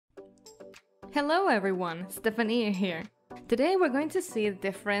Hello everyone, Stephanie here. Today we're going to see the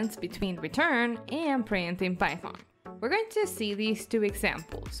difference between return and print in Python. We're going to see these two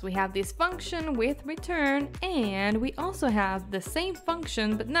examples. We have this function with return and we also have the same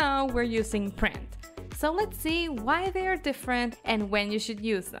function but now we're using print. So let's see why they are different and when you should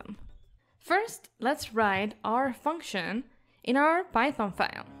use them. First, let's write our function in our Python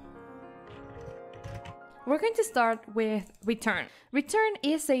file. We're going to start with return. Return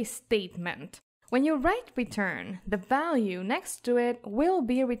is a statement. When you write return, the value next to it will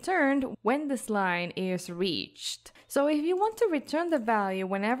be returned when this line is reached. So if you want to return the value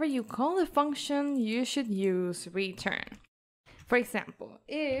whenever you call the function, you should use return. For example,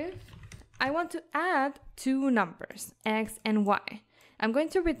 if I want to add two numbers, x and y, I'm going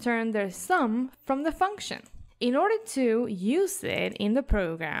to return their sum from the function. In order to use it in the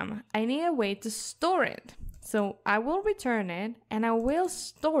program, I need a way to store it. So I will return it and I will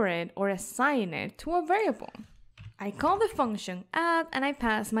store it or assign it to a variable. I call the function add and I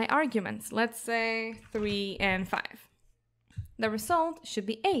pass my arguments, let's say 3 and 5. The result should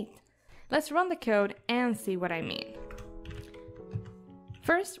be 8. Let's run the code and see what I mean.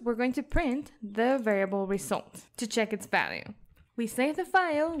 First, we're going to print the variable result to check its value. We save the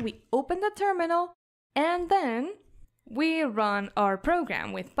file, we open the terminal, and then we run our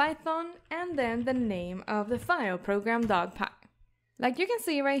program with Python and then the name of the file, program.py. Like you can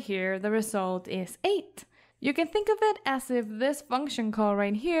see right here, the result is 8. You can think of it as if this function call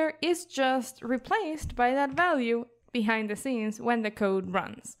right here is just replaced by that value behind the scenes when the code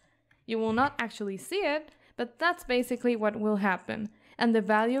runs. You will not actually see it, but that's basically what will happen, and the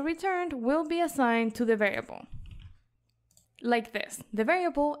value returned will be assigned to the variable. Like this, the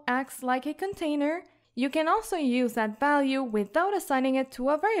variable acts like a container. You can also use that value without assigning it to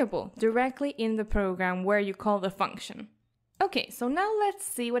a variable directly in the program where you call the function. Okay, so now let's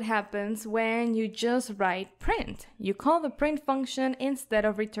see what happens when you just write print. You call the print function instead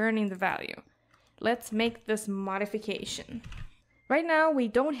of returning the value. Let's make this modification. Right now, we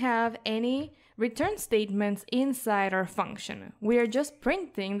don't have any return statements inside our function. We are just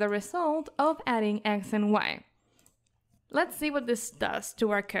printing the result of adding x and y. Let's see what this does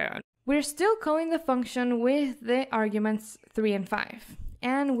to our code. We're still calling the function with the arguments 3 and 5,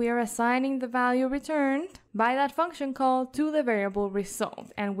 and we are assigning the value returned by that function call to the variable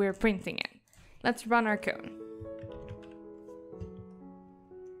result, and we're printing it. Let's run our code.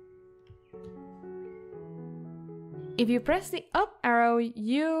 If you press the up arrow,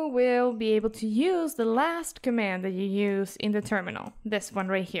 you will be able to use the last command that you use in the terminal, this one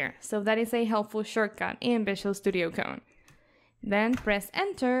right here. So that is a helpful shortcut in Visual Studio Code. Then press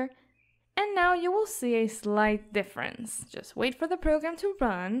enter. And now you will see a slight difference. Just wait for the program to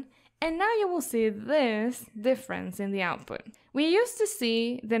run, and now you will see this difference in the output. We used to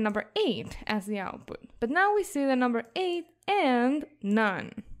see the number 8 as the output, but now we see the number 8 and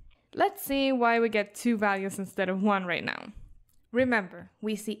none. Let's see why we get 2 values instead of 1 right now. Remember,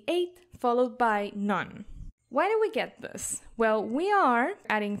 we see 8 followed by none. Why do we get this? Well, we are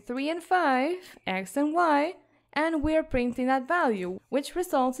adding 3 and 5, x and y, and we're printing that value, which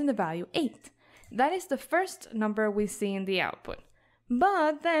results in the value 8. That is the first number we see in the output.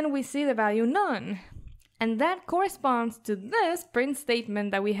 But then we see the value none, and that corresponds to this print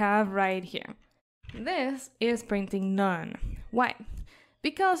statement that we have right here. This is printing none. Why?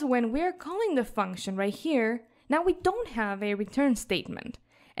 Because when we're calling the function right here, now we don't have a return statement.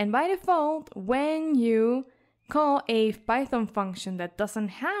 And by default, when you call a Python function that doesn't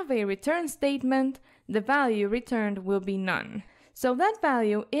have a return statement, the value returned will be none. So that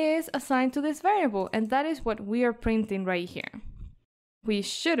value is assigned to this variable, and that is what we are printing right here. We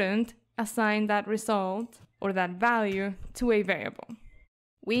shouldn't assign that result or that value to a variable.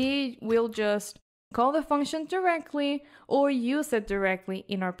 We will just call the function directly or use it directly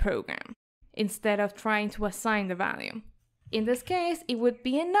in our program, instead of trying to assign the value. In this case, it would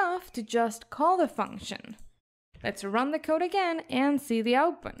be enough to just call the function. Let's run the code again and see the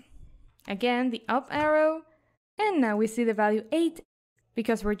output. Again, the up arrow, and now we see the value 8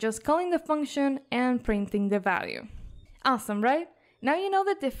 because we're just calling the function and printing the value. Awesome, right? Now you know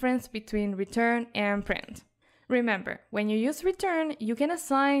the difference between return and print. Remember, when you use return, you can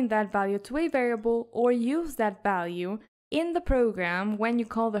assign that value to a variable or use that value in the program when you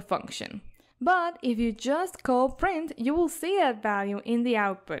call the function. But if you just call print, you will see that value in the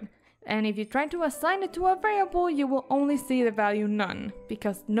output. And if you try to assign it to a variable, you will only see the value none,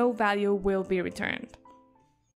 because no value will be returned.